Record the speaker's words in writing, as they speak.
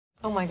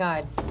Oh, my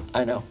God.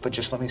 I know, but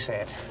just let me say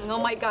it. Oh,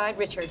 my God,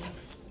 Richard.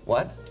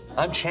 What?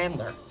 I'm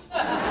Chandler.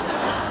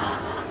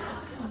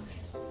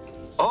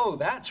 Oh,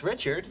 that's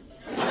Richard.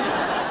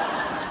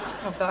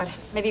 Oh, God.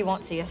 Maybe he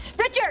won't see us.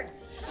 Richard!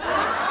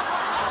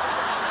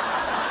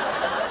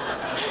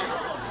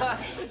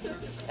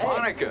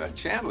 Monica,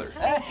 Chandler.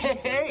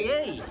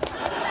 Hey.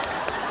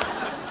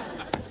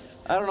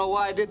 I don't know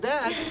why I did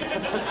that.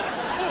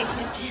 Hey,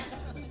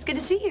 it's good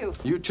to see you.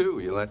 You too.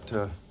 You let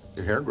your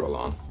hair grow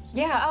long.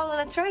 Yeah, oh,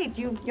 that's right.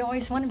 You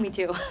always wanted me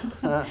to.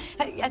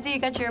 I see you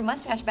got your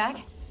mustache back.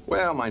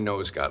 Well, my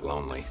nose got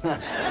lonely.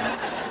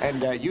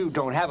 And you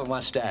don't have a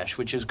mustache,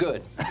 which is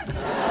good.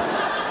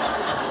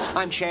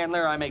 I'm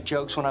Chandler. I make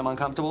jokes when I'm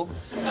uncomfortable.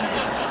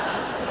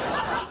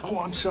 Oh,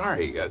 I'm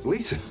sorry,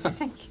 Lisa.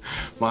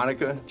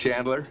 Monica,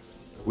 Chandler,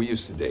 we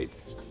used to date.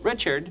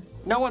 Richard,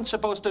 no one's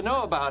supposed to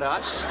know about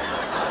us.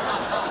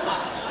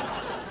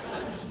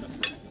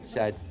 See,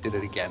 I did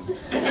it again.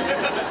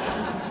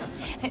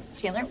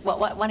 Chandler,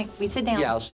 why don't we sit down? Yeah,